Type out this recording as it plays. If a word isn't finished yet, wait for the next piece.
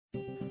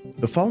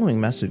The following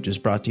message is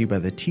brought to you by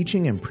the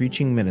teaching and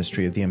preaching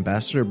ministry of the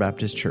Ambassador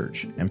Baptist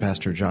Church and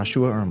Pastor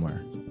Joshua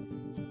Ermler.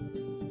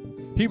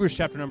 Hebrews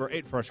chapter number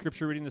 8 for our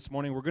scripture reading this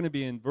morning. We're going to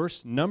be in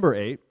verse number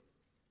 8.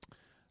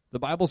 The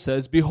Bible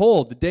says,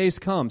 "Behold, the days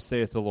come,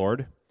 saith the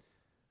Lord,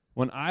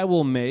 when I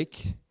will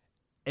make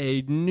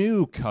a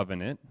new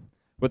covenant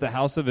with the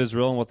house of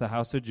Israel and with the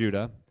house of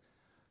Judah,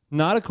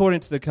 not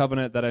according to the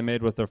covenant that I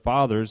made with their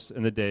fathers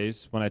in the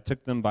days when I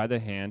took them by the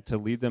hand to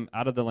lead them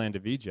out of the land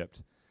of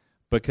Egypt,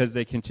 because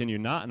they continue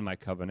not in my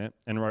covenant,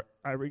 and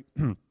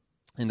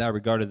I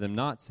regarded them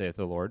not, saith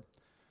the Lord."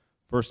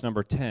 Verse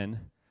number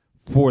 10,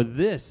 "For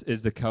this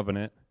is the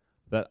covenant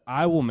that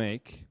I will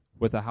make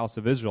with the house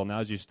of Israel." Now,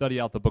 as you study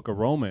out the book of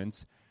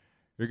Romans,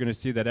 you're going to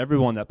see that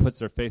everyone that puts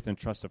their faith and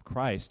trust of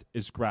Christ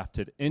is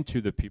grafted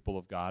into the people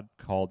of God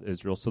called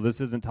Israel. So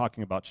this isn't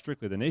talking about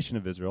strictly the nation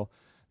of Israel.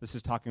 This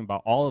is talking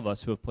about all of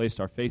us who have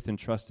placed our faith and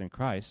trust in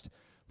Christ.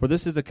 "For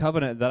this is a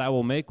covenant that I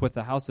will make with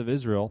the house of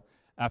Israel.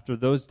 After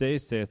those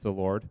days, saith the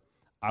Lord,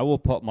 I will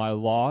put my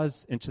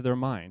laws into their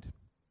mind,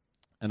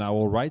 and I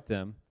will write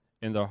them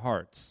in their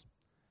hearts.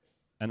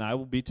 And I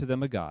will be to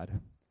them a God,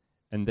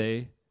 and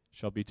they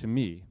shall be to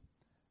me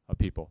a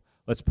people."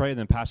 Let's pray, and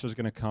then Pastor's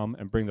going to come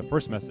and bring the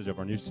first message of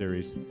our new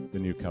series, The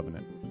New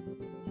Covenant.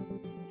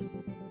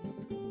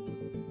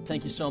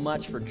 Thank you so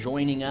much for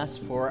joining us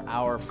for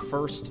our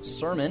first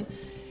sermon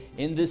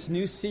in this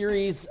new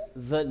series,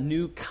 The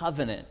New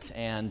Covenant.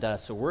 And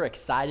so we're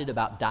excited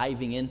about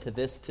diving into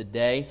this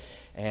today,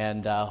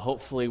 and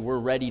hopefully we're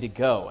ready to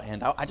go.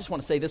 And I just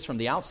want to say this from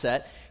the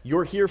outset: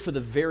 you're here for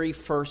the very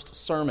first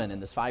sermon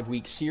in this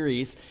 5-week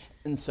series.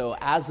 And so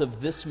as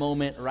of this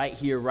moment right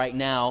here, right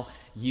now,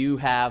 you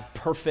have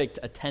perfect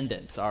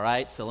attendance, all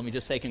right? So let me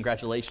just say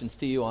congratulations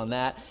to you on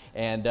that,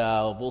 and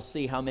we'll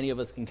see how many of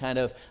us can kind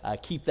of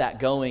keep that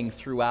going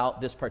throughout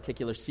this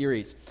particular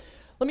series.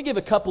 Let me give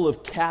a couple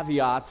of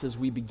caveats as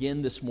we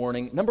begin this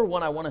morning. Number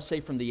one, I want to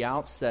say from the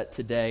outset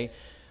today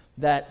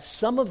that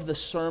some of the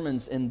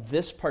sermons in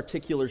this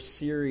particular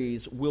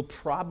series will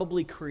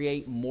probably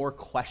create more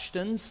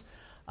questions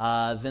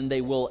than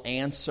they will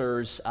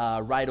answers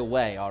right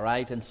away, all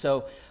right? And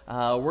so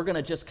we're going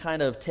to just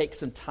kind of take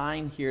some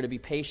time here to be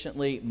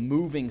patiently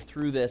moving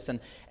through this.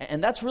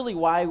 And that's really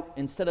why,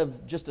 instead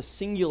of just a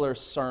singular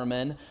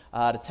sermon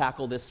to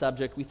tackle this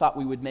subject, we thought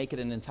we would make it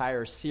an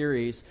entire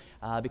series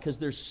because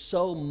there's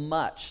so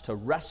much to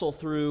wrestle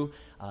through,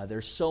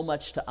 there's so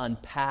much to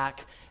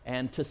unpack,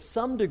 and to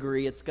some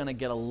degree it's going to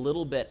get a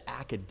little bit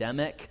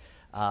academic.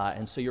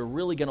 And so you're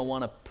really going to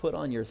want to put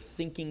on your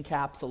thinking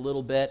caps a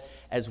little bit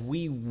as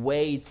we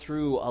wade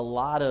through a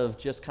lot of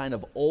just kind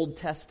of Old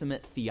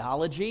Testament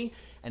theology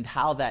and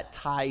how that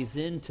ties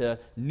into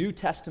New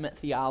Testament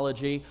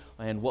theology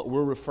and what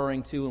we're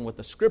referring to and what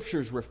the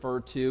Scriptures refer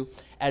to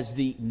as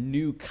the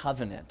New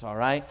Covenant, all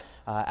right?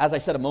 As I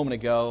said a moment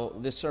ago,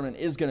 this sermon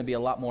is going to be a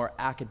lot more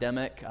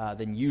academic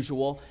than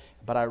usual,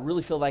 but I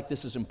really feel like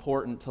this is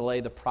important to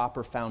lay the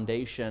proper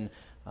foundation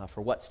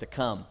for what's to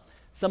come.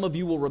 Some of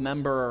you will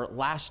remember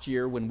last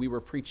year when we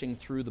were preaching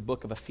through the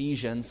book of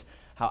Ephesians,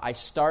 how I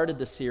started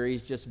the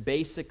series just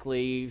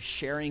basically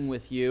sharing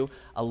with you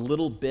a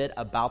little bit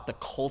about the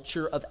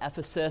culture of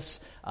Ephesus,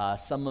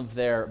 some of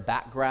their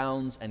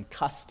backgrounds and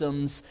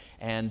customs,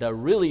 and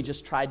really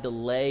just tried to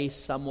lay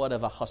somewhat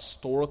of a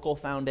historical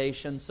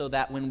foundation so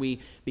that when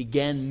we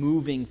began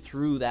moving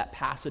through that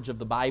passage of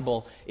the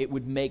Bible, it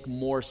would make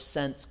more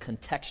sense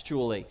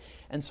contextually.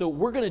 And so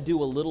we're going to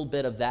do a little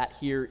bit of that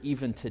here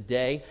even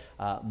today.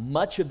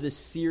 Much of this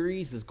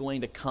series is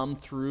going to come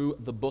through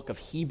the book of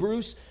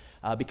Hebrews,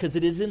 because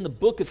it is in the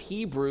book of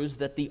Hebrews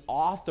that the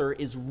author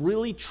is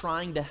really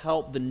trying to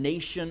help the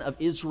nation of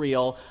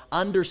Israel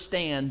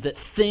understand that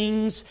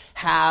things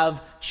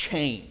have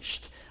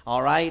changed.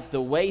 All right,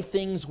 the way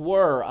things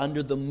were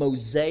under the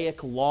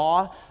Mosaic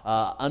law,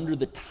 under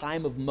the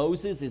time of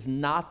Moses, is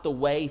not the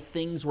way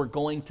things were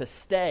going to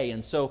stay.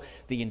 And so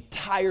the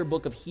entire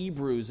book of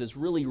Hebrews is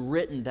really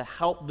written to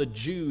help the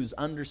Jews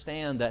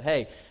understand that,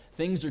 hey,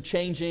 things are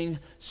changing,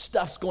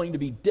 stuff's going to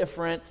be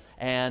different,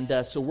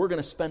 and so we're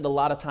going to spend a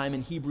lot of time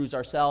in Hebrews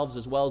ourselves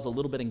as well as a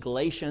little bit in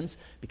Galatians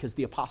because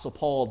the Apostle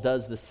Paul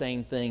does the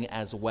same thing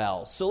as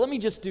well. So let me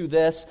just do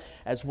this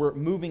as we're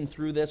moving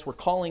through this. We're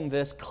calling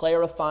this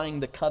Clarifying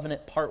the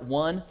Covenant Part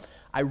 1.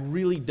 I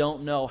really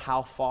don't know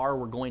how far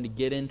we're going to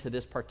get into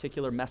this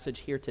particular message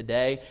here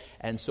today,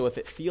 and so if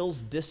it feels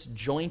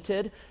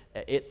disjointed,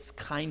 it's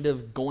kind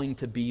of going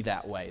to be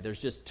that way. There's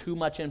just too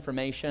much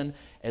information.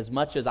 As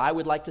much as I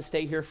would like to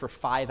stay here for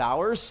 5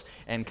 hours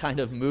and kind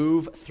of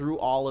move through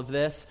all of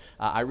this,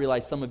 I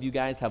realize some of you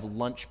guys have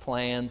lunch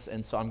plans,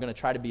 and so I'm going to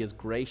try to be as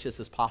gracious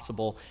as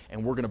possible,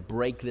 and we're going to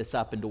break this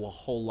up into a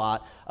whole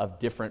lot of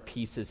different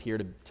pieces here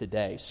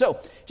today. So,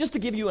 just to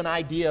give you an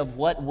idea of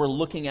what we're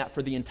looking at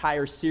for the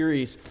entire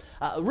series,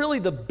 really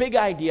the big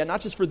idea,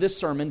 not just for this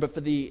sermon, but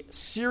for the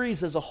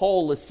series as a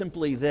whole, is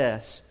simply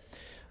this: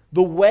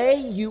 the way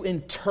you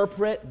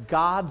interpret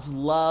God's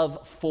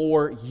love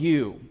for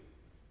you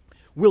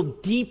will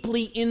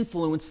deeply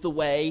influence the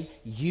way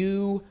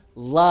you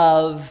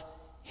love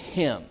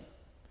Him.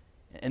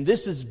 And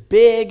this is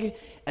big,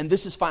 and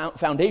this is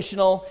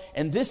foundational,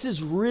 and this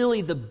is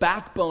really the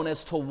backbone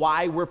as to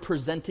why we're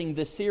presenting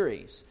this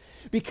series.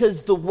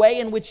 Because the way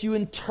in which you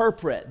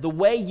interpret, the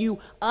way you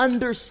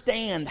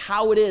understand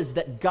how it is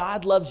that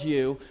God loves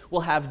you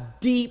will have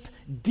deep,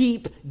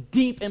 deep,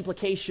 deep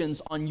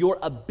implications on your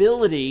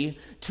ability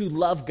to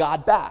love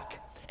God back.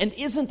 And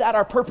isn't that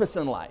our purpose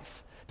in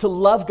life? To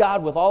love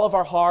God with all of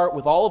our heart,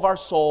 with all of our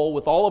soul,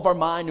 with all of our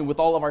mind, and with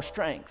all of our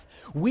strength.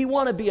 We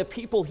want to be a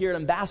people here at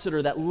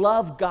Ambassador that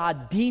love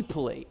God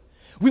deeply.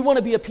 We want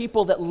to be a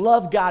people that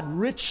love God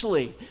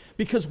richly,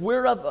 because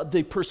we're of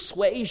the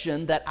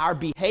persuasion that our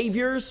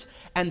behaviors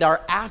and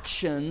our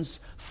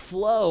actions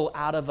flow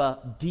out of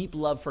a deep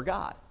love for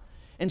God.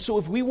 And so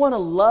if we want to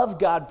love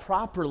God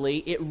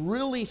properly, it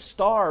really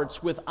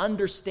starts with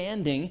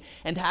understanding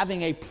and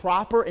having a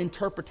proper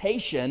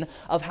interpretation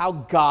of how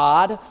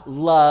God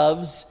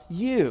loves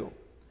you.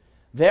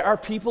 There are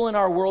people in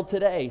our world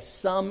today,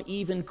 some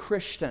even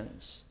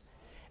Christians,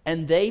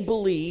 and they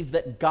believe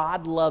that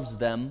God loves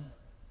them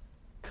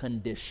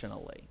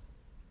conditionally.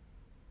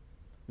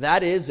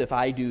 That is, if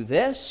I do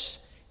this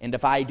and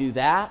if I do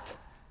that,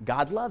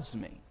 God loves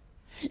me.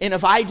 And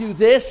if I do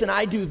this and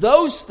I do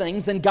those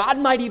things, then God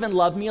might even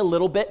love me a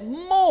little bit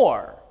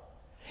more.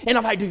 And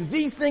if I do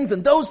these things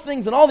and those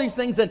things and all these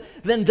things,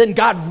 then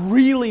God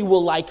really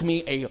will like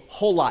me a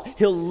whole lot.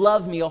 He'll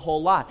love me a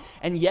whole lot.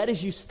 And yet,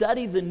 as you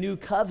study the New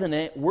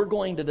Covenant, we're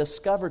going to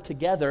discover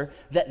together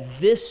that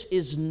this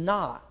is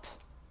not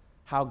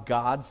how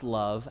God's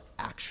love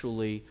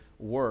actually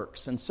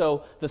works. And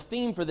so the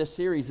theme for this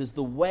series is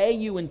the way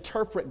you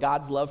interpret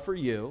God's love for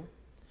you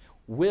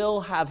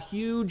will have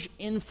huge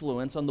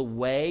influence on the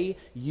way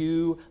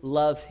you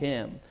love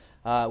Him.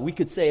 We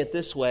could say it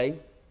this way: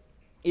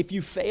 if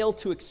you fail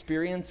to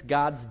experience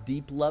God's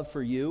deep love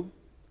for you,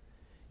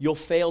 you'll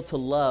fail to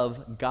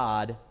love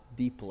God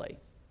deeply.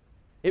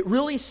 It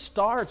really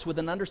starts with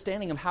an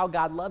understanding of how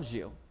God loves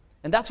you.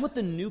 And that's what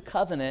the New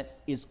Covenant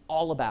is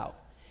all about.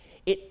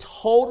 It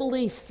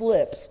totally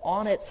flips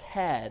on its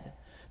head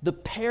the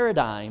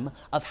paradigm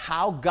of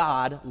how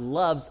God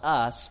loves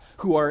us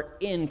who are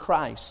in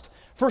Christ.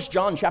 1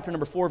 John chapter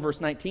number 4, verse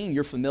 19,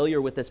 you're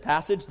familiar with this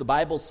passage. The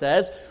Bible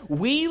says,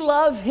 we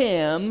love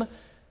Him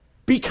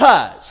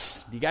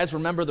because. Do you guys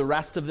remember the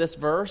rest of this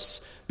verse?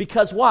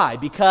 Because why?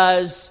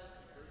 Because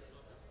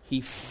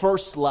He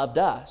first loved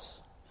us.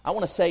 I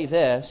want to say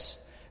this,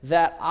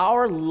 that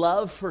our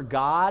love for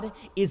God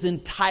is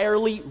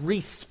entirely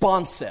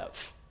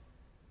responsive.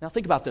 Now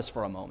think about this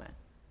for a moment.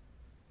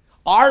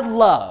 Our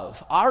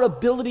love, our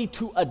ability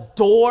to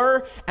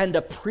adore and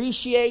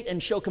appreciate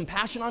and show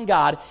compassion on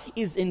God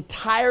is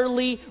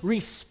entirely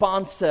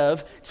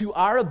responsive to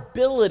our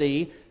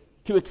ability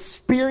to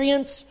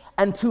experience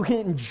and to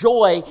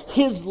enjoy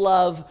His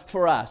love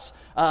for us.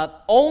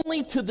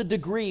 Only to the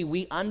degree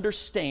we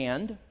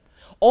understand,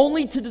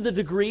 only to the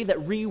degree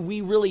that we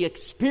really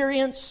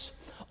experience,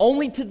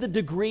 only to the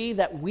degree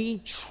that we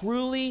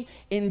truly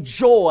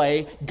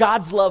enjoy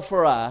God's love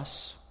for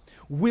us,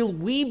 will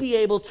we be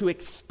able to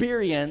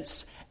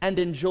experience and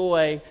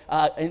enjoy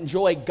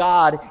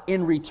God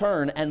in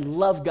return and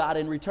love God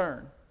in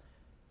return.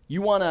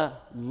 You want to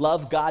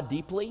love God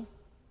deeply?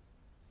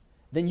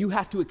 Then you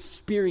have to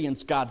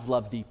experience God's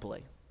love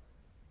deeply.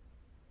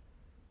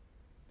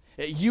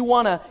 You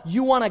want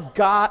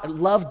to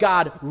love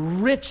God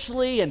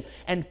richly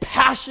and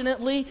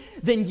passionately,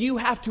 then you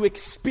have to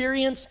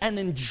experience and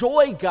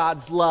enjoy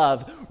God's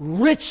love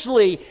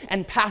richly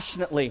and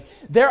passionately.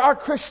 There are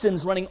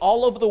Christians running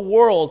all over the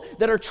world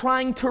that are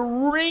trying to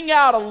wring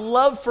out a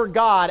love for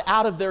God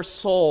out of their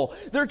soul.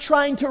 They're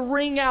trying to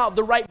wring out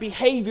the right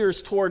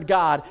behaviors toward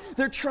God.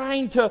 They're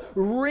trying to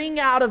wring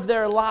out of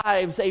their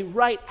lives a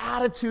right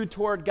attitude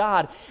toward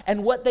God.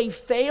 And what they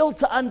fail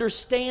to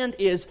understand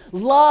is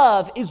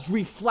love is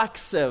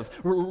reflexive.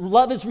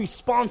 Love is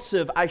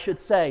responsive, I should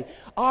say.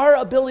 Our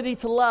ability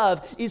to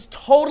love is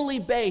totally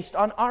based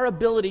on our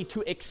ability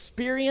to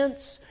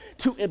experience,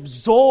 to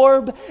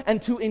absorb, and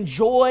to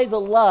enjoy the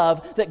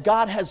love that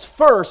God has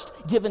first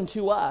given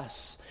to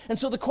us. And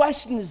so the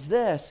question is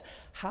this: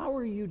 how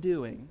are you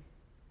doing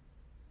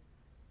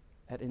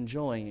at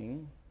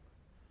enjoying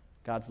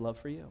God's love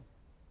for you?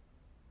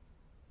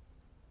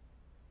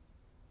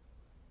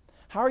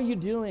 How are you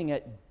doing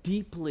at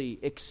deeply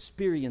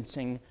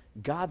experiencing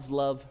God's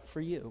love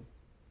for you?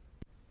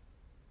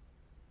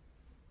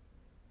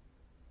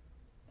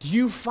 Do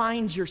you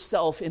find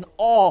yourself in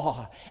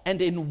awe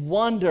and in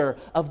wonder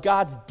of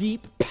God's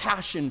deep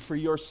passion for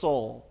your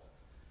soul?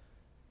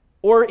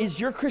 Or is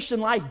your Christian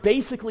life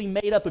basically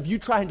made up of you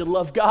trying to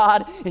love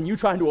God and you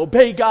trying to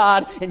obey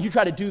God and you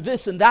try to do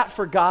this and that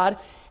for God?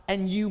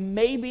 And you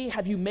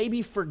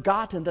maybe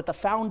forgotten that the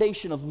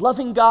foundation of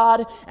loving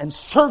God and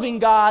serving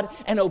God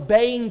and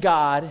obeying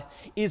God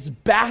is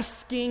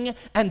basking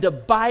and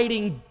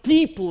abiding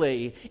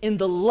deeply in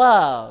the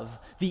love,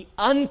 the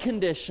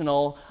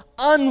unconditional,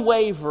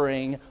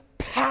 unwavering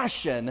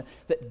passion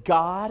that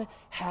God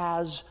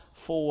has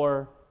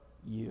for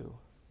you.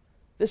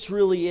 This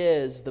really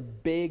is the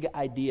big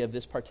idea of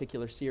this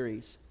particular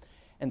series.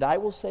 And I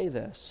will say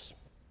this: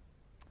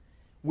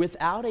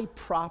 without a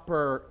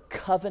proper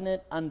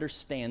covenant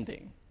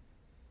understanding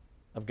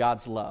of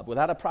God's love,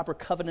 without a proper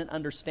covenant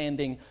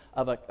understanding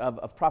of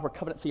proper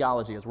covenant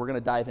theology, as we're going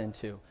to dive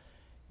into,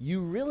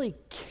 you really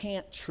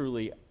can't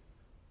truly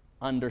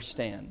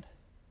understand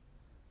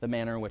the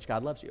manner in which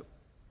God loves you.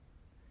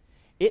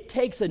 It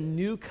takes a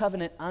new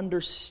covenant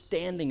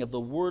understanding of the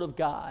Word of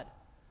God,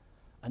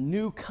 a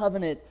new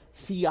covenant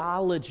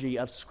theology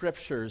of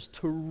Scriptures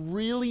to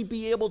really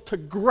be able to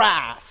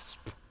grasp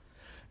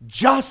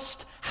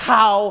just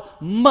how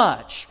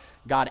much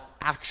God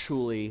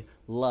actually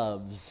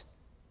loves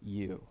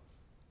you.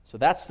 So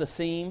that's the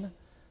theme.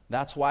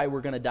 That's why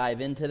we're going to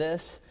dive into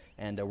this,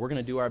 and we're going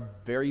to do our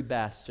very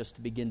best just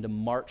to begin to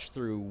march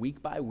through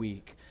week by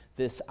week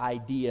this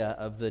idea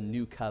of the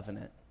new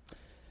covenant.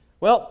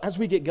 Well, as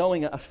we get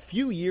going, a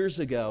few years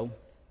ago,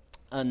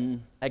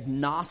 an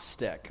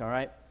agnostic, all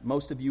right?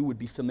 Most of you would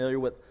be familiar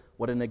with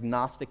what an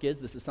agnostic is.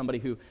 This is somebody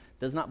who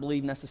does not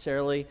believe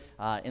necessarily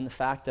in the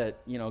fact that,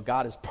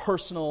 God is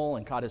personal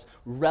and God is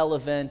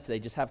relevant. They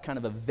just have kind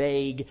of a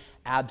vague,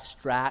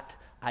 abstract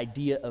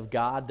idea of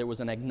God. There was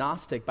an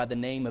agnostic by the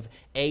name of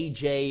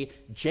A.J.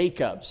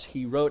 Jacobs.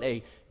 He wrote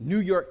a New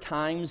York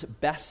Times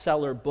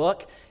bestseller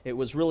book. It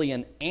was really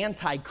an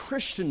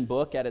anti-Christian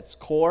book at its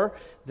core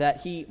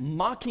that he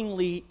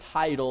mockingly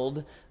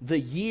titled The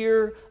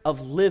Year of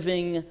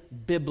Living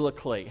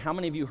Biblically. How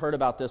many of you heard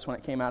about this when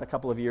it came out a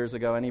couple of years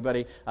ago?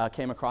 Anybody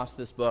came across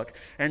this book?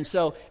 And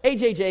so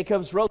A.J.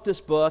 Jacobs wrote this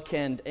book,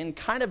 and in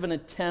kind of an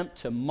attempt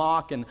to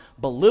mock and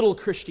belittle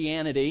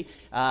Christianity,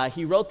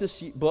 he wrote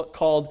this book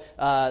called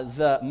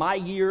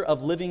My Year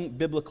of Living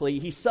Biblically.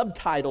 He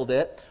subtitled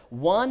it,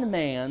 One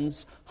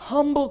Man's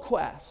Humble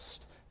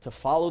Quest to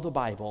Follow the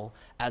Bible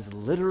as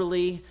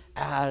Literally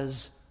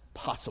as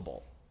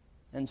Possible.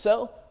 And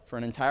so, for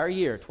an entire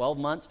year, 12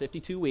 months,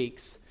 52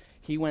 weeks,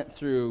 he went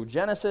through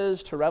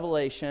Genesis to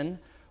Revelation,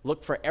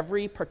 looked for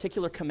every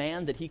particular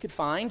command that he could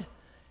find,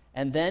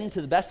 and then,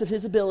 to the best of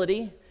his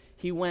ability,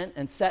 he went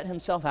and set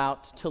himself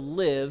out to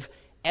live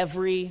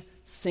every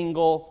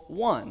single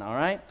one, all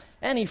right?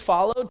 And he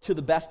followed, to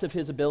the best of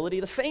his ability,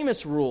 the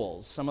famous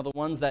rules, some of the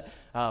ones that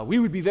we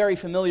would be very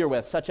familiar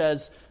with, such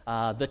as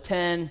the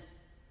 10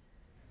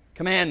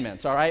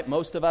 Commandments, all right?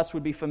 Most of us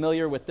would be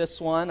familiar with this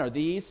one or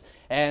these.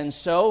 And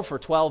so for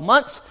 12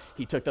 months,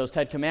 he took those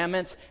 10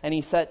 Commandments and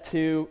he set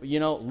to,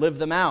 live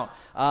them out.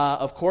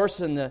 Of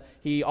course,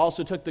 he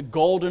also took the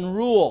Golden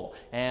Rule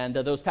and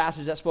those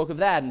passages that spoke of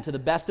that. And to the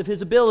best of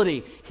his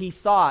ability, he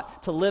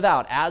sought to live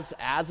out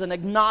as an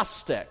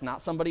agnostic,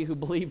 not somebody who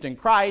believed in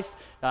Christ.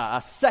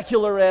 A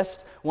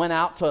secularist went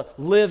out to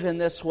live in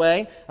this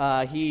way.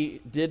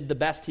 He did the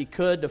best he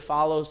could to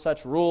follow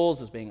such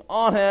rules as being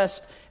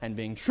honest and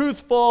being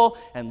truthful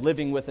and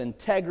living with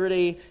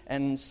integrity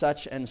and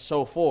such and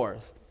so forth.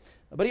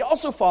 But he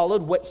also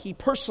followed what he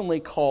personally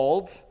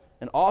called,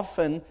 and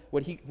often,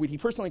 what he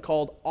personally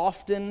called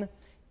often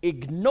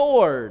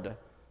ignored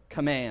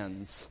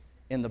commands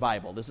in the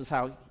Bible. This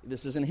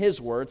is in his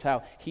words,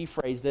 how he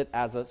phrased it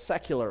as a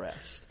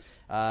secularist.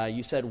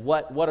 You said,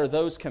 what are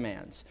those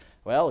commands?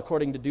 Well,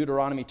 according to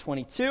Deuteronomy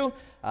 22,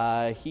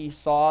 he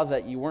saw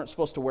that you weren't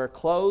supposed to wear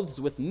clothes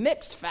with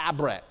mixed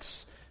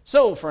fabrics.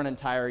 So for an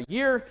entire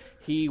year,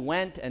 he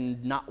went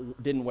and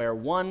didn't wear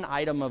one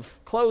item of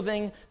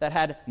clothing that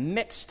had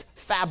mixed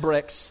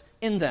fabrics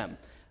in them.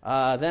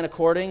 Then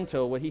according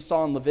to what he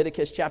saw in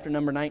Leviticus chapter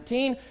number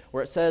 19,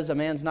 where it says a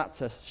man's not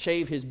to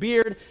shave his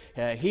beard,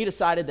 he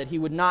decided that he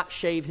would not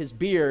shave his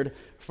beard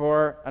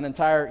for an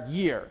entire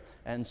year.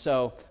 And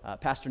so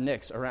Pastor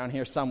Nick's around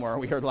here somewhere,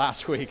 we heard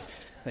last week,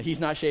 that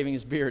he's not shaving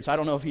his beard. So I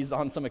don't know if he's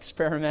on some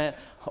experiment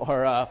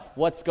or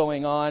what's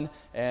going on.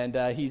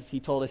 And he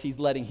told us he's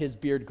letting his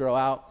beard grow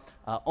out.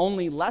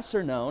 Only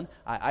lesser known,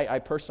 I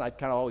personally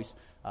kind of always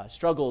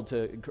struggled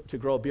to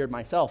grow a beard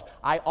myself.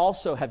 I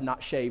also have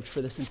not shaved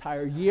for this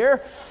entire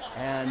year.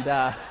 And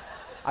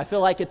I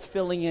feel like it's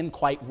filling in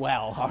quite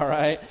well, all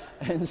right?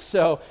 And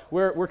so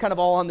we're kind of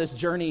all on this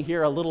journey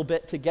here a little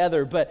bit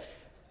together. But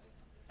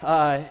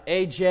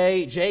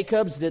A.J.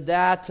 Jacobs did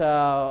that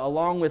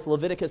along with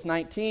Leviticus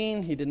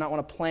 19. He did not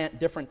want to plant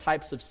different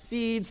types of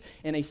seeds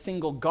in a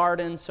single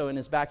garden. So in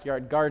his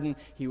backyard garden,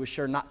 he was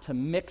sure not to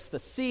mix the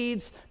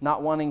seeds,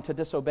 not wanting to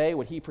disobey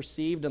what he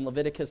perceived in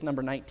Leviticus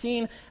number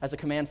 19 as a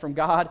command from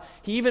God.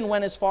 He even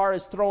went as far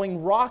as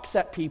throwing rocks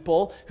at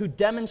people who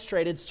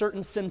demonstrated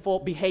certain sinful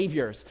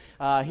behaviors.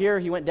 Here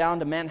he went down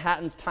to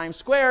Manhattan's Times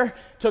Square,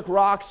 took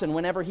rocks, and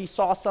whenever he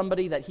saw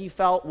somebody that he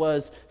felt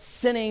was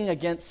sinning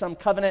against some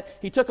covenant,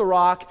 he took a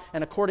rock,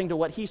 and according to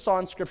what he saw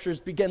in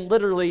Scriptures, began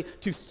literally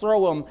to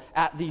throw them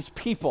at these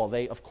people.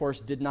 They, of course,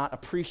 did not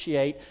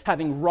appreciate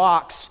having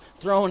rocks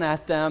thrown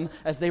at them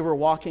as they were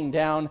walking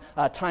down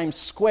Times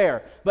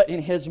Square. But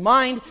in his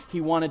mind, he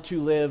wanted to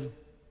live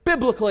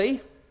biblically,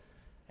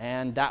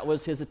 and that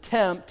was his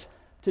attempt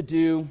to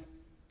do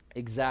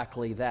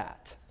exactly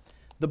that.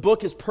 The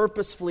book is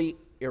purposefully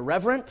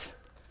irreverent.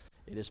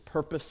 It is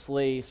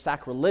purposely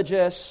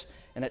sacrilegious,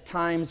 and at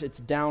times it's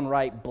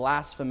downright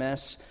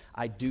blasphemous.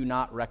 I do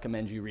not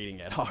recommend you reading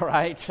it, all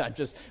right?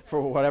 Just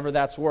for whatever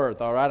that's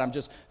worth, all right? I'm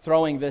just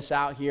throwing this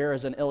out here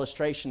as an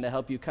illustration to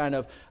help you kind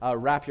of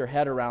wrap your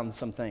head around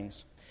some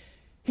things.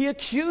 He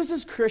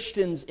accuses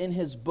Christians in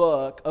his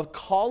book of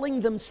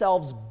calling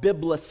themselves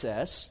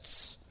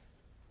biblicists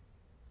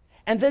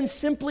and then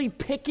simply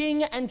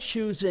picking and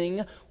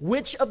choosing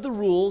which of the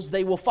rules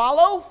they will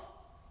follow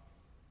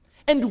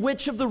and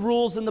which of the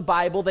rules in the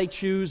Bible they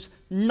choose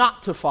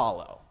not to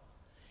follow.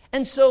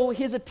 And so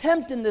his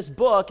attempt in this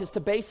book is to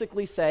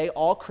basically say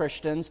all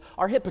Christians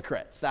are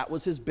hypocrites. That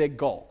was his big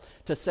goal,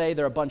 to say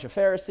they're a bunch of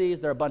Pharisees,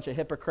 they're a bunch of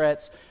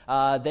hypocrites.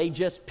 They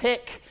just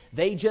pick,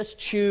 they just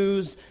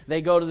choose.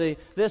 They go to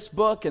this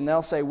book and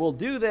they'll say, we'll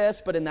do this,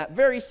 but in that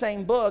very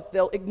same book,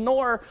 they'll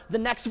ignore the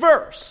next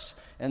verse.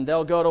 And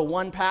they'll go to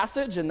one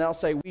passage and they'll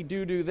say, we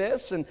do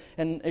this, and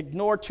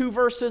ignore 2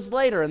 verses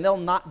later, and they'll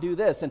not do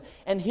this.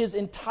 And his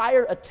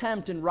entire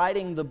attempt in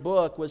writing the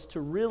book was to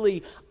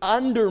really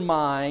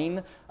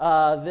undermine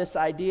this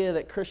idea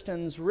that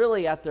Christians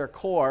really at their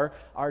core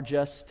are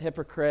just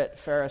hypocrite,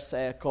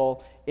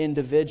 pharisaical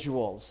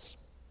individuals.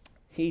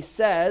 He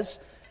says,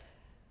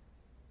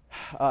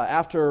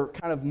 after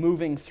kind of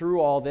moving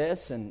through all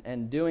this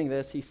and doing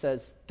this, he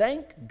says,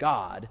 thank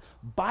God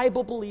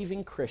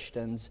Bible-believing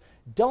Christians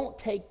don't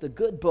take the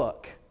good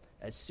book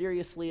as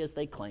seriously as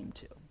they claim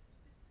to.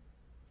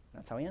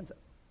 That's how he ends it.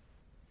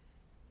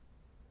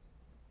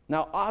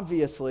 Now,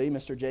 obviously,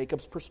 Mr.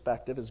 Jacobs'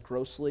 perspective is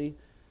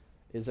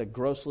a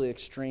grossly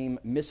extreme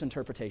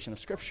misinterpretation of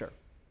Scripture.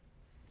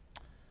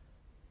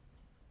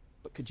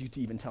 But could you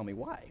even tell me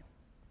why?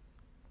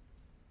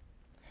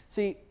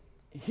 See,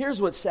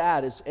 here's what's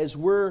sad is as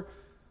we're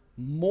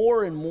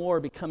more and more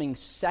becoming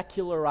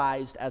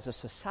secularized as a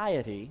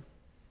society,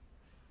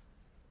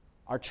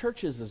 our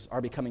churches are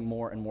becoming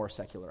more and more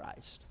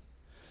secularized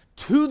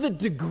to the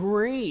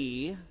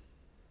degree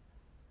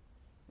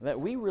that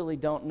we really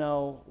don't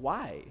know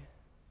why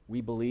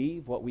we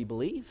believe what we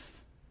believe.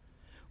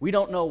 We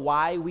don't know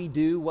why we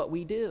do what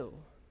we do.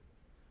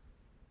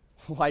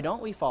 Why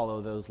don't we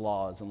follow those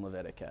laws in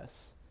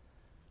Leviticus?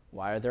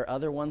 Why are there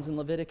other ones in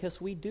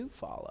Leviticus we do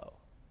follow?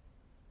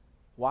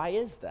 Why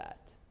is that?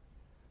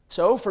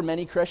 So for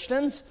many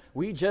Christians,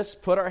 we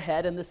just put our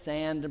head in the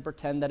sand and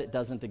pretend that it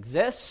doesn't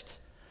exist.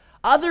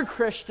 Other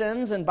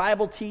Christians and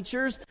Bible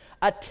teachers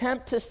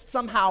attempt to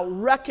somehow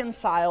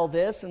reconcile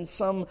this in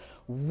some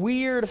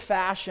weird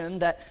fashion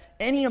that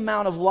any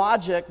amount of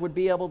logic would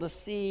be able to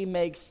see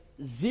makes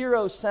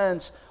zero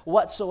sense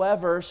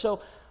whatsoever.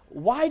 So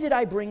why did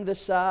I bring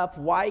this up?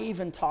 Why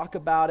even talk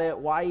about it?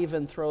 Why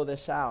even throw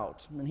this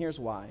out? And here's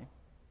why.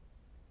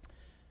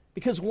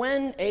 Because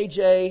when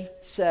AJ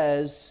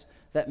says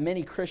that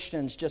many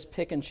Christians just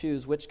pick and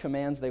choose which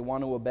commands they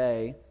want to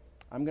obey,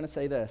 I'm going to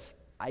say this.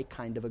 I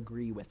kind of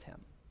agree with him.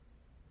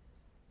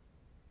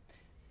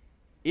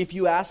 If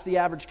you ask the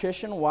average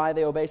Christian why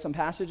they obey some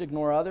passage,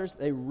 ignore others,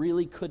 they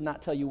really could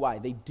not tell you why.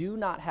 They do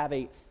not have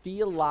a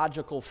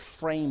theological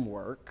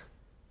framework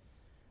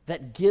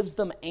that gives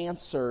them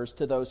answers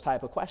to those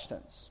type of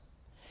questions.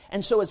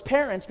 And so as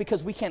parents,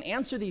 because we can't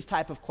answer these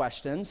type of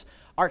questions,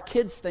 our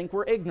kids think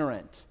we're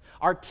ignorant.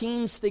 Our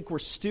teens think we're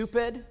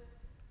stupid.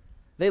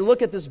 They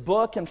look at this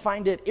book and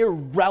find it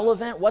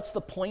irrelevant. What's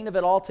the point of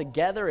it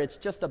altogether? It's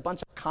just a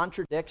bunch of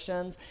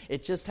contradictions.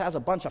 It just has a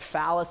bunch of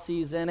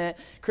fallacies in it.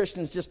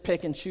 Christians just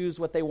pick and choose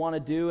what they want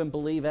to do and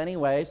believe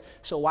anyways.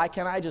 So why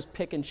can't I just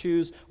pick and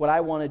choose what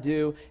I want to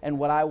do and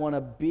what I want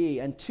to be?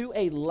 And to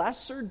a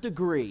lesser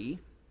degree,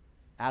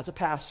 as a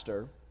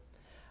pastor,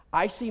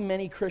 I see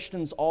many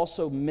Christians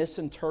also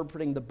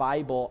misinterpreting the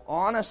Bible,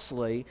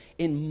 honestly,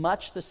 in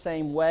much the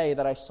same way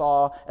that I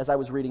saw as I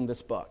was reading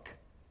this book.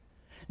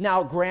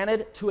 Now,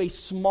 granted, to a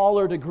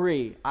smaller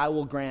degree, I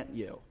will grant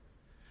you.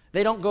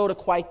 They don't go to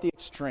quite the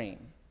extreme.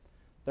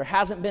 There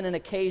hasn't been an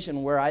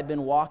occasion where I've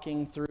been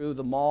walking through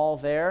the mall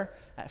there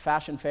at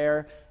Fashion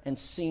Fair and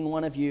seen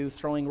one of you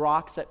throwing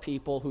rocks at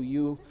people who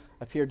you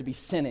appeared to be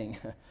sinning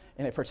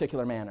in a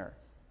particular manner.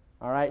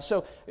 All right,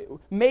 so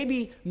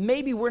maybe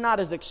we're not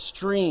as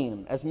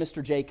extreme as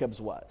Mr. Jacobs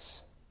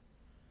was.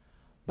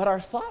 But our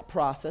thought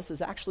process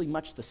is actually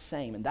much the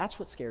same, and that's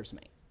what scares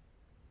me.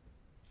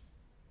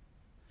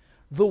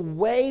 The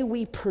way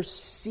we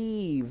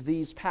perceive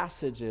these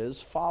passages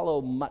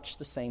follow much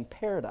the same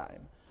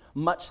paradigm,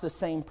 much the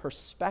same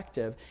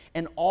perspective,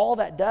 and all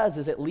that does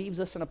is it leaves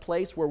us in a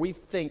place where we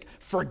think,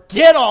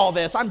 forget all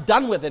this, I'm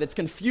done with it, it's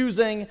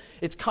confusing,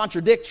 it's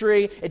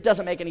contradictory, it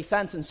doesn't make any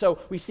sense, and so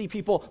we see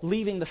people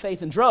leaving the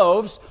faith in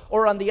droves.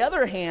 Or on the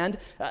other hand,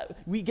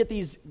 we get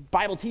these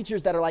Bible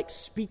teachers that are like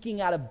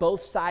speaking out of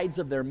both sides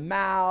of their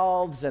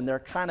mouths, and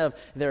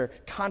they're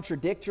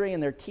contradictory in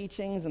their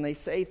teachings, and they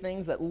say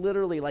things that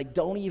literally like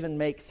don't even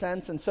make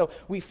sense. And so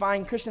we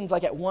find Christians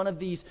like at one of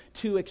these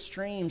two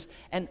extremes,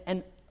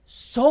 and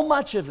so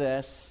much of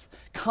this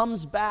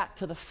comes back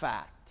to the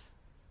fact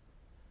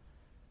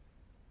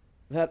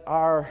that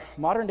our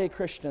modern-day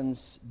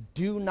Christians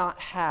do not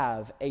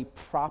have a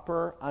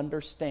proper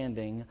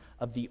understanding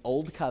of the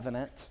Old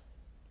Covenant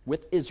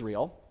with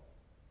Israel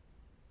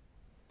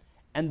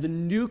and the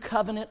New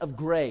Covenant of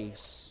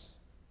grace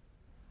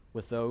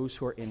with those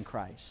who are in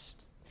Christ.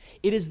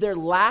 It is their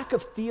lack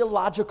of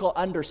theological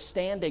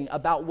understanding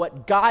about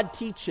what God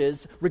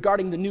teaches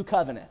regarding the new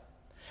covenant,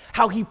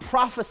 how he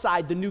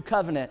prophesied the new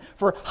covenant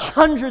for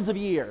hundreds of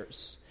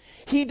years.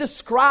 He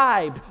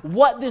described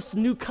what this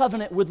new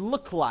covenant would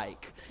look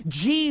like.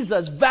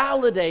 Jesus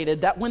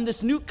validated that when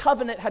this new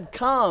covenant had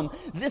come,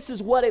 this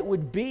is what it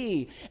would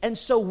be. And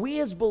so we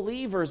as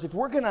believers, if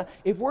we're gonna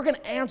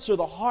answer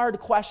the hard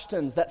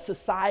questions that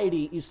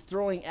society is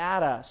throwing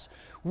at us,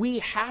 we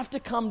have to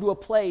come to a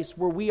place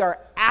where we are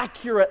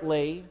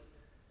accurately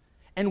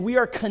and we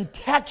are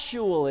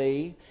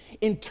contextually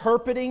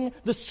interpreting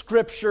the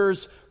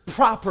Scriptures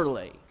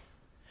properly.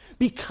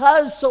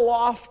 Because so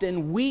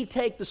often we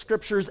take the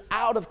Scriptures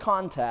out of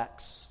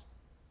context,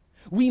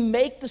 we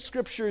make the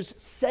Scriptures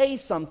say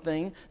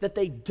something that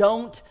they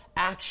don't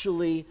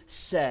actually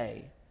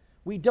say.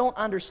 We don't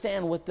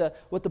understand what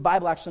the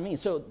Bible actually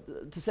means. So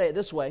to say it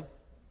this way,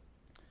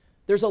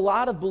 there's a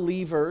lot of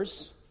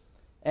believers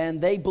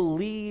and they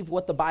believe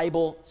what the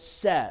Bible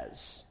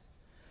says.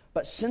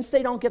 But since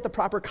they don't get the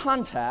proper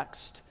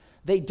context,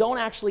 they don't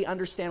actually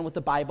understand what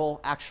the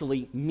Bible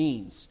actually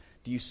means.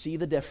 Do you see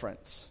the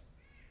difference?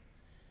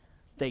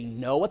 They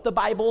know what the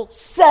Bible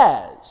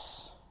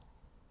says,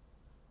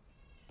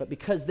 but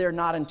because they're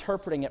not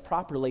interpreting it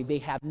properly, they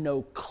have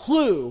no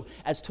clue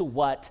as to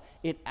what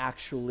it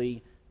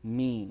actually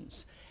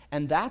means.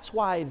 And that's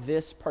why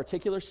this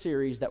particular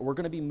series that we're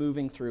going to be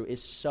moving through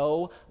is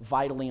so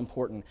vitally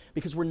important,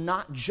 because we're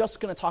not just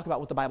going to talk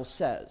about what the Bible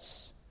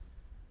says.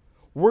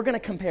 We're going to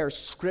compare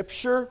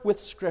Scripture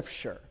with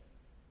Scripture.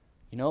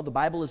 You know, the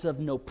Bible is of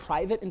no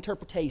private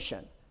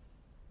interpretation.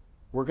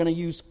 We're going to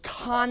use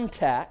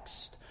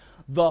context,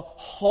 the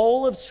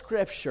whole of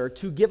Scripture,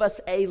 to give us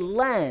a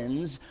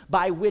lens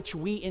by which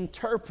we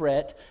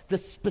interpret the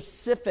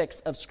specifics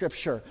of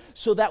Scripture,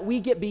 so that we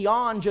get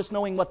beyond just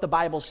knowing what the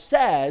Bible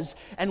says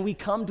and we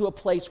come to a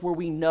place where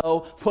we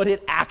know what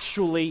it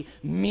actually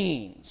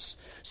means.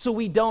 So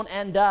we don't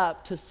end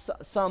up to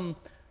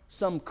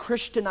some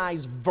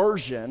Christianized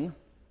version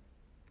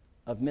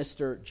of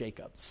Mr.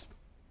 Jacobs.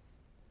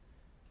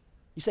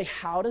 You say,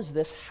 how does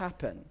this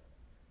happen?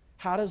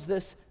 How does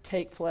this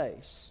take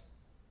place?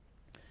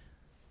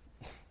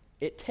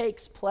 It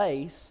takes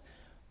place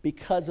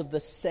because of the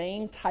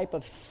same type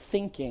of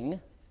thinking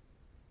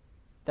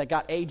that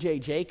got A.J.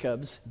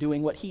 Jacobs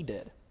doing what he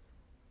did.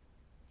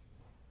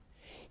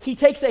 He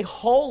takes a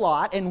whole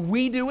lot, and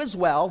we do as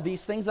well,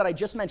 these things that I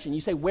just mentioned.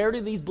 You say, where do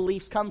these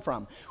beliefs come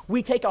from?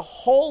 We take a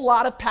whole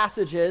lot of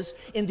passages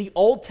in the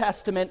Old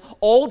Testament,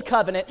 Old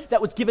Covenant, that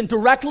was given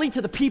directly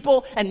to the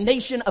people and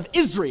nation of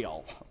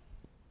Israel.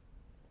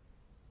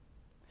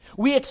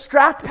 We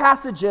extract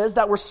passages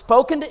that were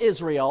spoken to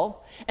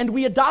Israel, and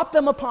we adopt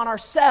them upon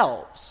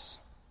ourselves.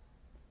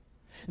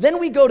 Then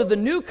we go to the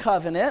New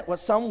Covenant, what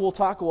some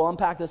we'll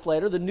unpack this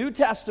later, the New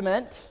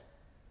Testament.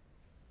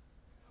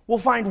 We'll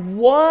find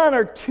one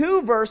or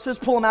two verses,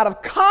 pull them out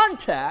of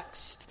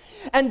context,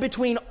 and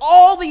between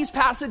all these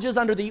passages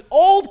under the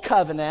Old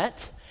Covenant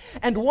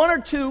and one or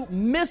two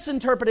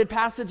misinterpreted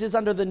passages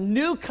under the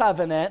New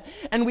Covenant,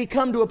 and we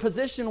come to a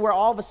position where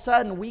all of a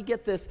sudden we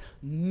get this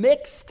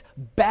mixed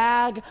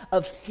bag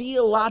of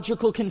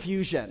theological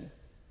confusion.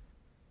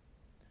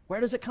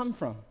 Where does it come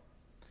from?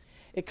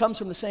 It comes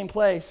from the same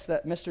place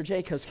that Mr.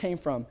 Jacobs came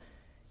from.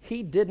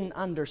 He didn't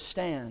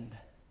understand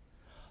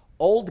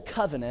Old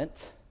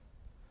Covenant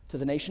to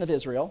the nation of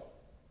Israel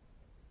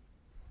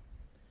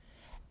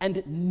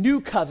and New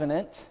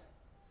Covenant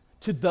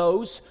to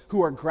those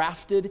who are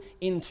grafted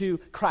into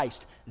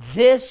Christ.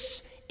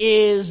 This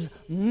is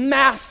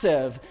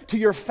massive to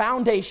your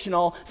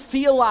foundational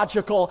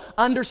theological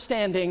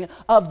understanding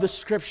of the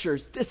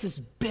Scriptures. This is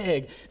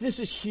big. This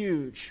is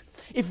huge.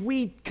 If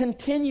we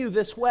continue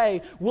this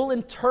way, we'll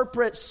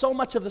interpret so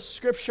much of the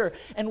Scripture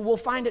and we'll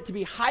find it to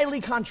be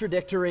highly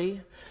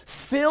contradictory,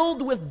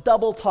 filled with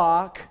double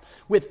talk,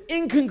 with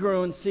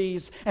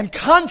incongruencies and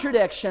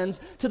contradictions,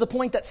 to the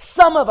point that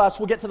some of us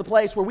will get to the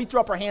place where we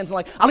throw up our hands and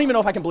I don't even know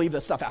if I can believe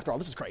this stuff after all.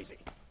 This is crazy.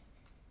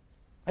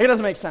 It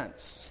doesn't make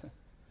sense.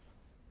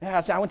 Yeah,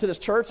 I went to this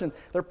church and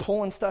they're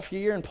pulling stuff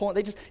here and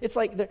pulling. It's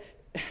like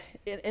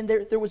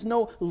there was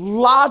no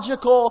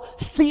logical,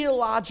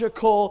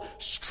 theological,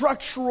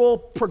 structural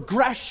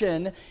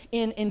progression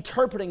in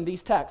interpreting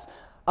these texts.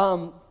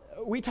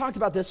 We talked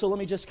about this, so let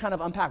me just kind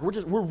of unpack.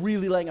 We're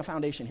really laying a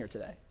foundation here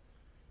today.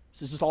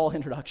 This is just all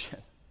introduction.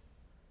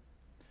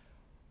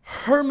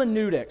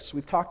 Hermeneutics.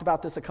 We've talked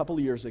about this a couple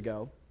of years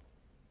ago.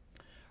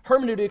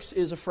 Hermeneutics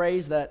is a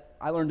phrase that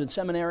I learned in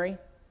seminary.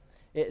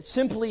 It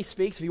simply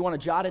speaks, if you want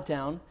to jot it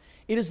down,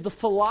 it is the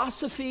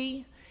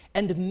philosophy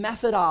and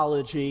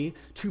methodology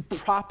to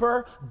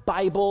proper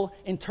Bible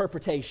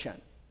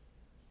interpretation.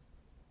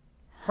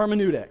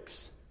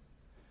 Hermeneutics.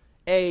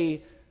 The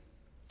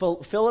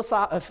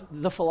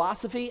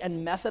philosophy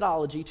and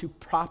methodology to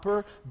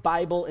proper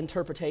Bible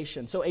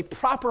interpretation. So a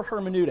proper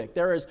hermeneutic.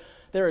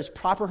 There is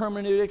proper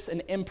hermeneutics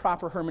and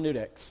improper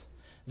hermeneutics.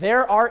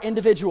 There are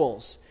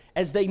individuals,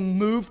 as they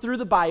move through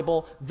the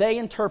Bible, they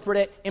interpret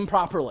it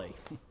improperly.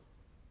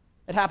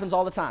 It happens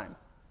all the time.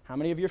 How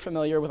many of you are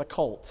familiar with a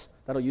cult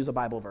that'll use a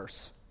Bible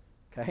verse?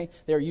 Okay?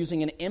 They're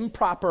using an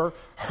improper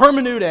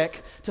hermeneutic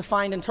to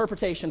find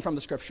interpretation from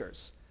the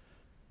Scriptures.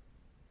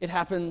 It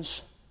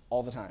happens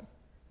all the time.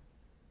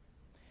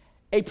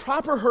 A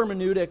proper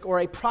hermeneutic or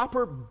a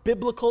proper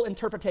biblical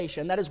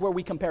interpretation, that is where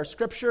we compare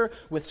Scripture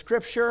with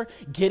Scripture,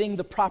 getting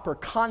the proper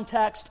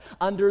context,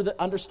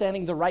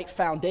 understanding the right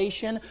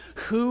foundation.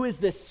 Who is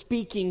this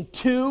speaking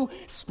to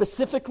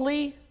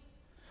specifically?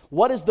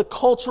 What is the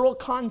cultural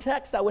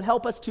context that would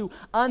help us to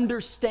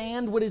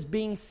understand what is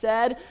being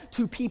said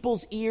to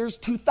people's ears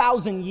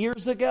 2,000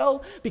 years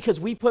ago? Because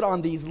we put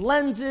on these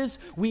lenses,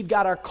 we've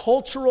got our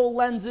cultural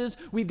lenses,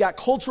 we've got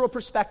cultural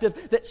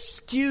perspective that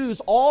skews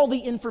all the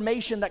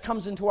information that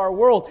comes into our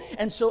world.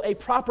 And so a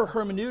proper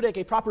hermeneutic,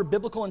 a proper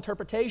biblical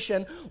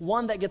interpretation,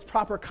 one that gets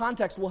proper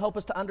context, will help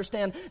us to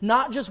understand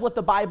not just what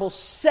the Bible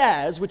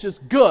says, which is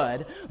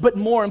good, but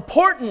more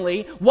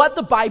importantly, what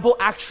the Bible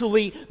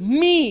actually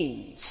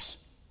means.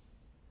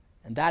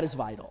 And that is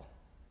vital.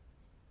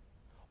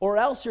 Or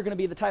else you're going to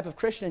be the type of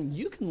Christian,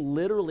 you can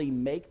literally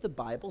make the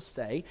Bible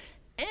say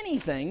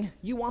anything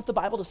you want the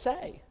Bible to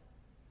say.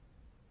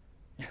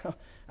 You know,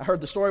 I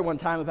heard the story one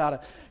time about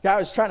a guy who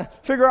was trying to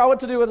figure out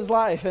what to do with his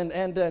life, and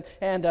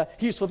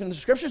he was flipping the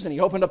Scriptures, and he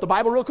opened up the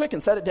Bible real quick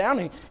and set it down,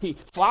 and he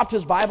flopped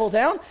his Bible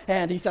down,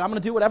 and he said, I'm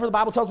going to do whatever the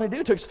Bible tells me to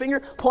do. Took his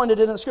finger, pointed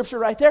it in the Scripture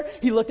right there.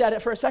 He looked at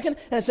it for a second,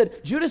 and it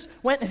said, Judas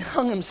went and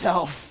hung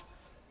himself.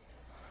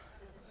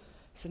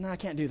 He said, no, I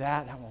can't do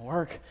that. That won't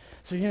work.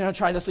 So,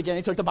 try this again.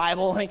 He took the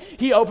Bible, and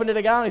he opened it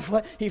again,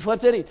 he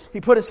flipped it, he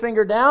put his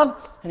finger down,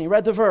 and he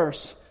read the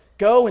verse,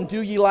 go and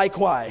do ye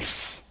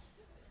likewise.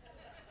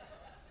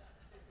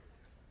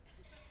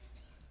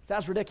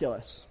 That's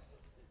ridiculous.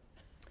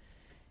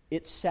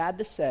 It's sad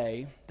to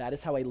say that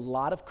is how a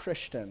lot of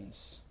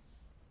Christians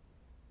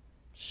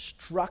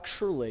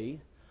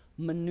structurally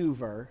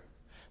maneuver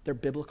their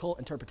biblical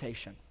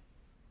interpretation.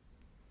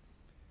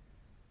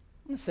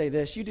 I'm going to say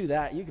this, you do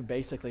that, you can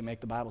basically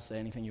make the Bible say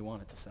anything you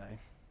want it to say.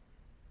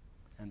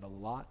 And a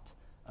lot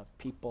of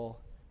people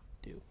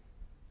do.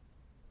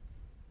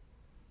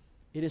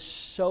 It is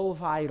so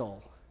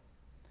vital,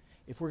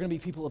 if we're going to be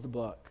people of the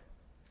book,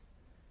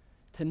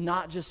 to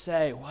not just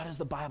say, what does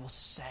the Bible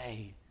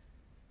say?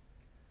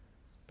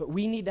 But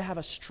we need to have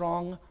a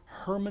strong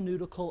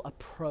hermeneutical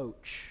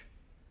approach,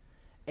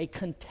 a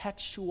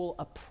contextual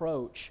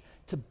approach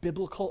to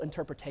biblical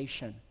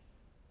interpretation.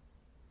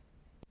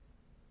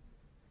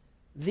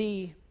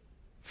 The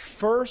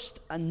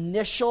first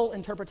initial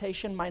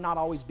interpretation might not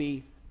always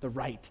be the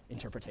right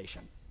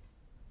interpretation.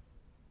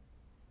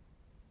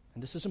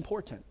 And this is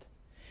important.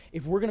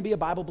 If we're going to be a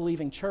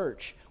Bible-believing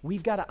church,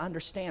 we've got to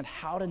understand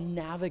how to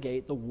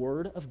navigate the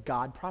Word of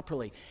God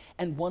properly.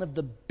 And one of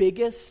the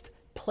biggest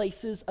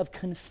places of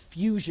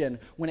confusion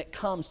when it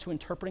comes to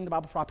interpreting the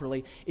Bible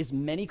properly is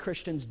many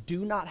Christians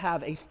do not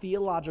have a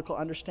theological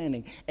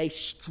understanding, a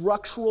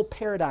structural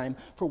paradigm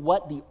for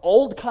what the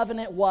Old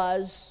Covenant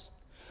was,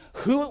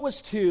 who it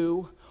was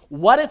to,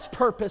 what its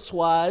purpose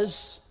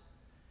was.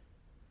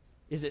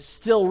 Is it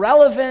still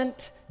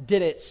relevant?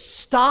 Did it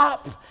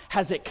stop?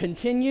 Has it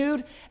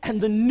continued?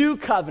 And the new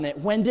covenant,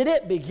 when did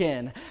it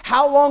begin?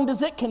 How long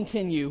does it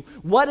continue?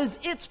 What is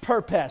its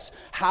purpose?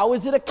 How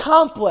is it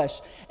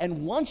accomplished?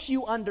 And once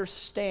you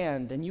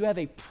understand and you have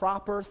a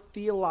proper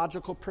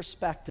theological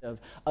perspective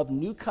of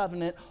new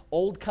covenant,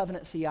 old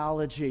covenant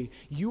theology,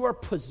 you are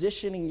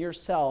positioning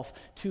yourself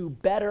to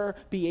better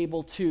be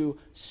able to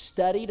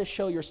study to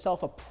show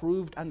yourself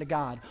approved unto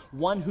God.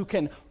 One who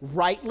can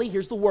rightly,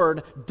 here's the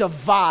word,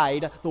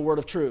 divide the word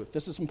of truth.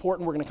 This is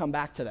important. We're going to come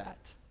back to that.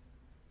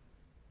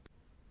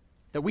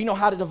 That we know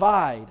how to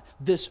divide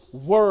this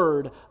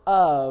word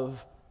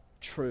of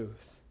truth.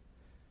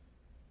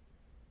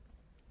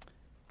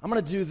 I'm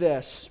going to do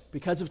this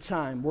because of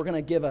time. We're going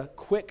to give a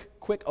quick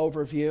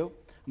overview.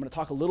 I'm going to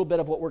talk a little bit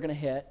of what we're going to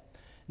hit.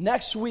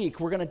 Next week,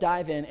 we're going to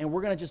dive in and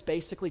we're going to just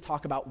basically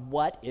talk about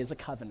what is a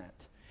covenant.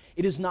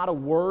 It is not a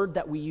word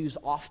that we use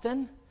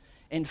often.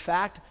 In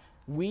fact,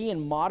 we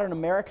in modern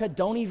America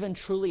don't even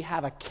truly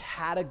have a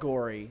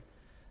category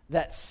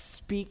that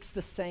speaks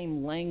the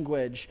same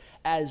language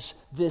as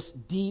this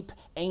deep,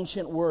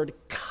 ancient word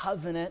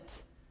covenant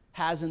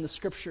has in the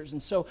Scriptures.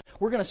 And so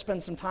we're going to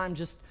spend some time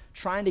just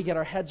trying to get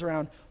our heads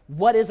around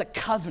what is a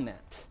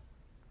covenant.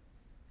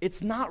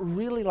 It's not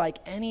really like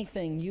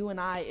anything you and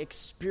I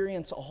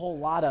experience a whole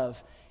lot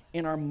of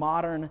in our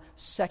modern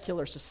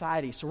secular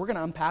society. So we're going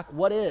to unpack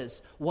what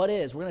is. We're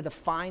going to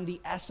define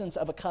the essence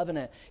of a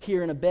covenant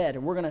here in a bit,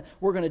 and we're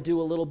going to do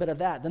a little bit of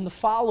that. Then the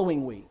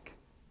following week,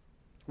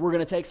 we're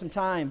going to take some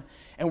time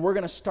and we're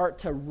going to start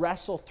to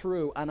wrestle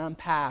through and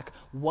unpack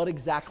what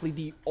exactly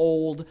the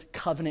old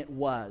covenant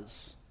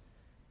was.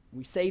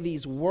 We say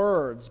these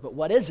words, but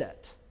what is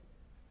it?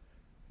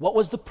 What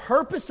was the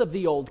purpose of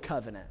the old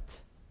covenant?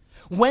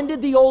 When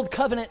did the old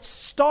covenant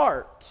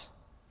start?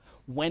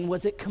 When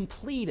was it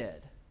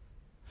completed?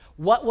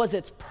 What was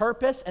its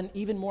purpose? And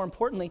even more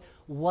importantly,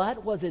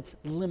 what was its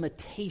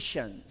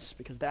limitations?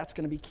 Because that's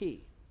going to be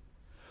key.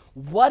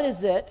 What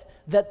is it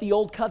that the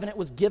old covenant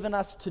was given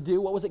us to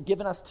do? What was it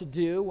given us to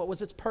do? What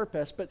was its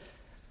purpose? But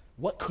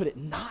what could it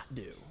not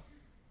do?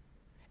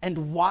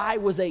 And why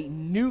was a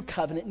new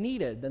covenant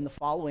needed? Then the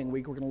following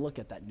week, we're going to look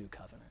at that new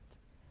covenant.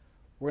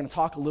 We're going to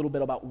talk a little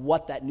bit about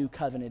what that new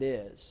covenant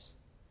is.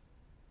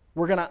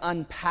 We're going to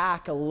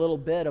unpack a little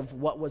bit of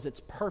what was its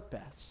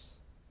purpose.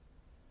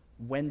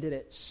 When did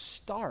it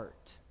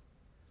start?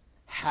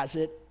 Has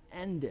it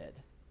ended?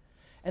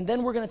 And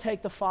then we're going to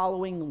take the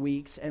following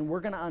weeks and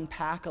we're going to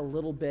unpack a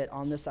little bit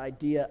on this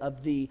idea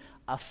of the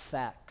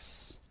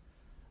effects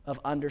of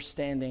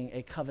understanding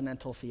a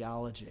covenantal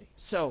theology.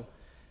 So,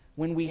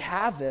 when we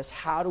have this,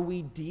 how do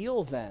we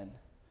deal then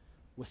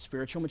with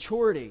spiritual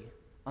maturity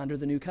under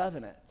the new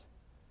covenant?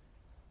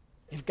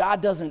 If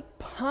God doesn't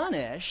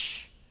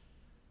punish,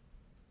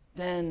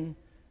 then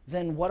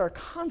what are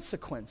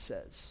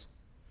consequences?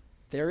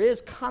 There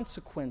is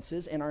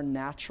consequences in our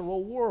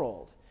natural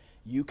world.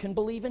 You can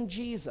believe in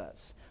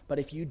Jesus, but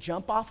if you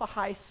jump off a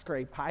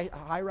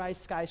high-rise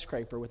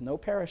skyscraper with no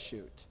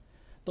parachute,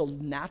 the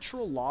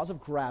natural laws of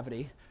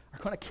gravity are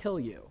going to kill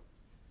you,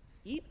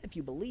 even if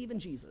you believe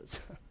in Jesus.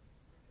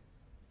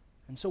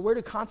 And so where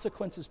do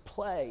consequences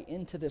play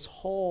into this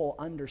whole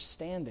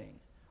understanding?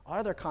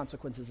 Are there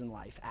consequences in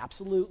life?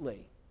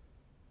 Absolutely.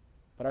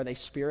 But are they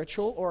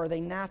spiritual or are they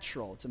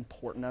natural? It's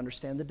important to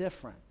understand the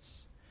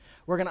difference.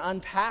 We're going to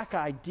unpack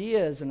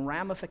ideas and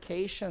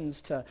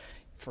ramifications to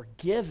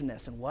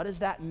forgiveness and what does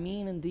that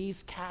mean in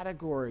these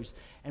categories.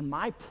 And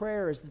my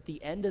prayer is that at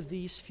the end of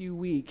these few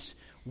weeks,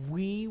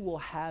 we will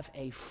have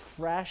a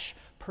fresh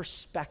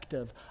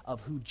perspective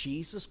of who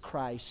Jesus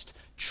Christ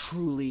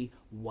truly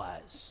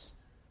was.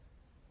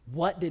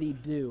 What did he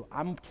do?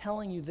 I'm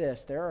telling you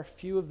this, there are a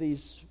few of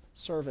these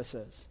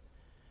services.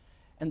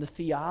 And the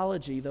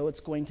theology, though it's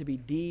going to be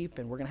deep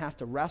and we're going to have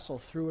to wrestle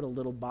through it a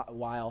little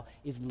while,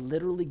 is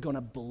literally going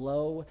to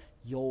blow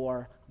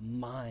your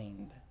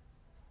mind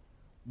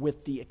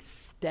with the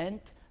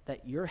extent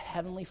that your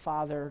Heavenly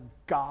Father,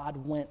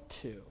 God, went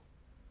to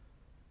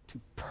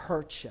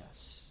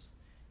purchase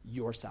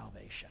your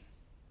salvation.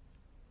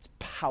 It's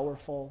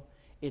powerful,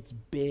 it's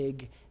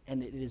big,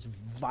 and it is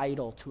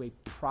vital to a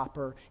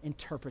proper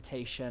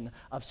interpretation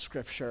of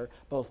Scripture,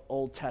 both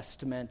Old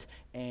Testament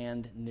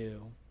and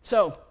New.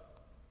 So,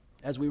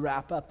 as we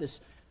wrap up this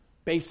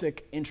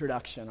basic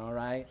introduction, all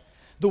right,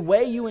 the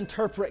way you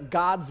interpret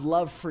God's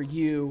love for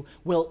you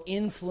will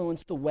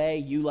influence the way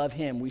you love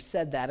Him. We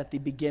said that at the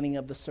beginning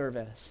of the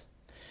service.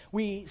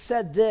 We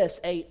said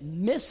this, a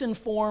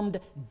misinformed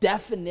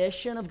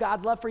definition of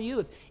God's love for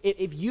you.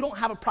 If you don't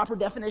have a proper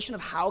definition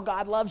of how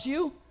God loves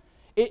you,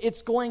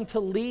 it's going to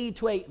lead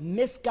to a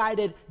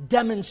misguided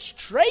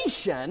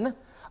demonstration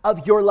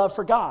of your love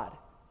for God.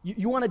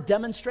 You want to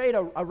demonstrate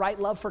a right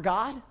love for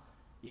God?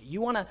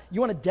 You want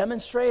to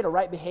demonstrate a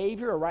right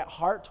behavior, a right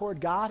heart toward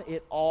God?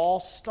 It all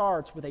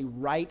starts with a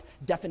right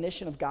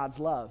definition of God's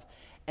love.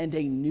 And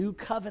a new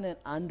covenant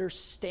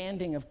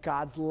understanding of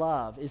God's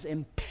love is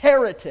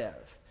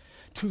imperative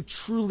to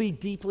truly,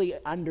 deeply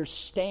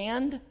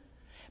understand,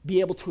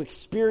 be able to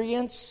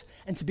experience,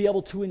 and to be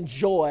able to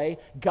enjoy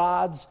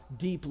God's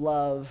deep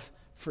love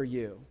for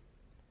you.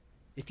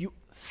 If you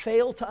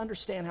fail to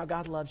understand how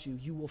God loves you,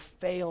 you will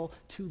fail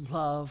to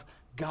love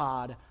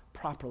God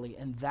properly.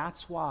 And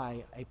that's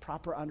why a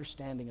proper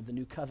understanding of the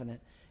new covenant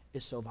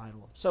is so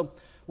vital. So,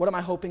 what am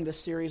I hoping this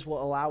series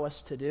will allow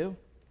us to do?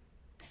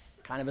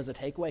 Kind of as a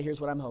takeaway, here's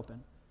what I'm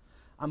hoping.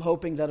 I'm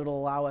hoping that it'll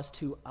allow us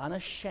to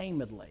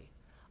unashamedly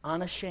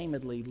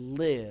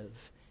live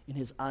in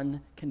His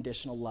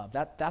unconditional love.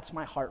 That's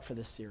my heart for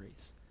this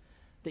series.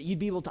 That you'd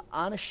be able to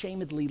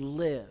unashamedly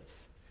live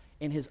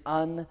in His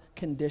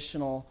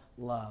unconditional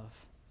love.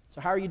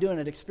 So how are you doing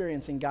at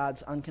experiencing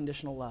God's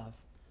unconditional love?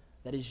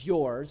 That is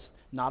yours,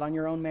 not on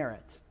your own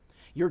merit.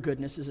 Your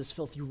goodness is as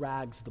filthy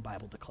rags, the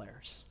Bible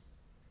declares.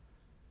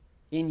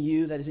 In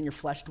you, that is in your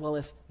flesh,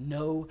 dwelleth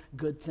no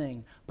good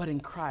thing. But in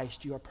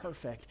Christ you are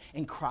perfect.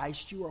 In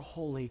Christ you are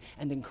holy.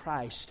 And in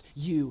Christ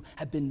you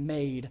have been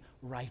made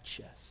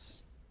righteous.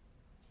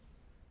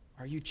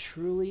 Are you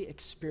truly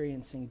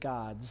experiencing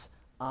God's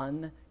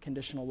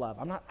unconditional love?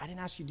 I didn't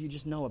ask you, do you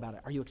just know about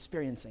it? Are you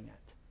experiencing it?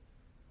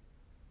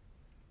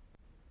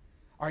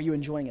 Are you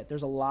enjoying it?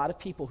 There's a lot of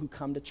people who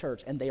come to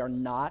church and they are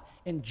not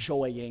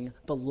enjoying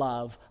the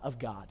love of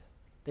God.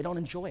 They don't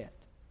enjoy it.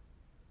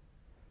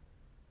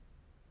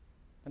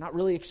 They're not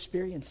really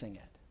experiencing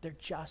it. They're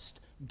just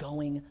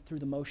going through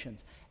the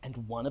motions.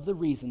 And one of the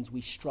reasons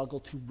we struggle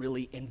to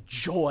really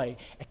enjoy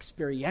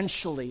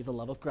experientially the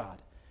love of God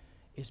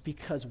is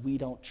because we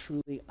don't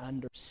truly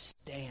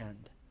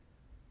understand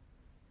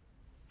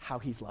how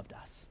He's loved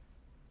us.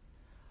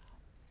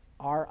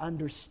 Our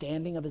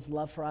understanding of His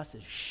love for us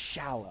is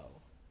shallow.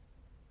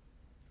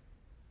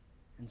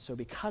 And so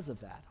because of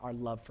that, our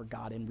love for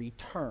God in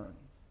return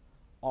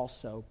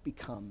also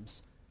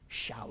becomes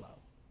shallow.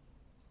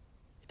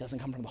 It doesn't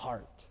come from the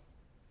heart.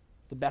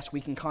 The best we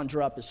can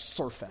conjure up is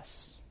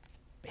surface,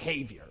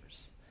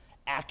 behaviors,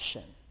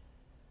 action.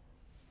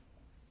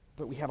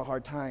 but we have a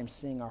hard time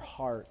seeing our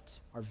heart,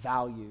 our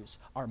values,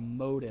 our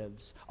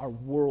motives, our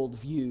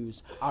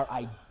worldviews, our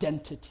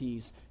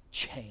identities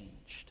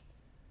changed.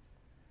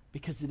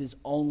 Because it is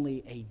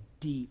only a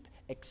deep,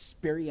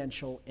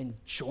 experiential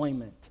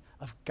enjoyment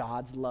of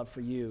God's love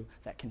for you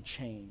that can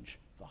change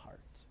the heart.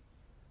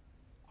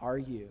 Are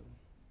you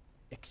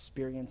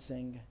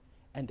experiencing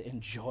and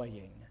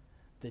enjoying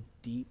the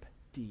deep,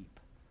 deep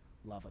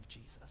love of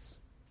Jesus?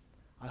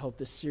 I hope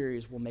this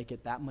series will make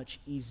it that much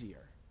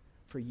easier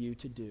for you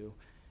to do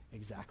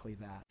exactly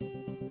that.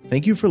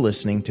 Thank you for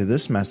listening to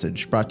this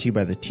message brought to you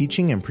by the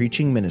teaching and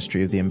preaching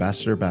ministry of the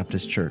Ambassador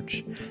Baptist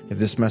Church. If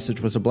this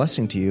message was a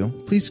blessing to you,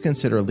 please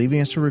consider leaving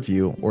us a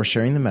review or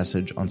sharing the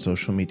message on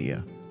social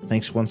media.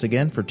 Thanks once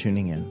again for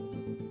tuning in.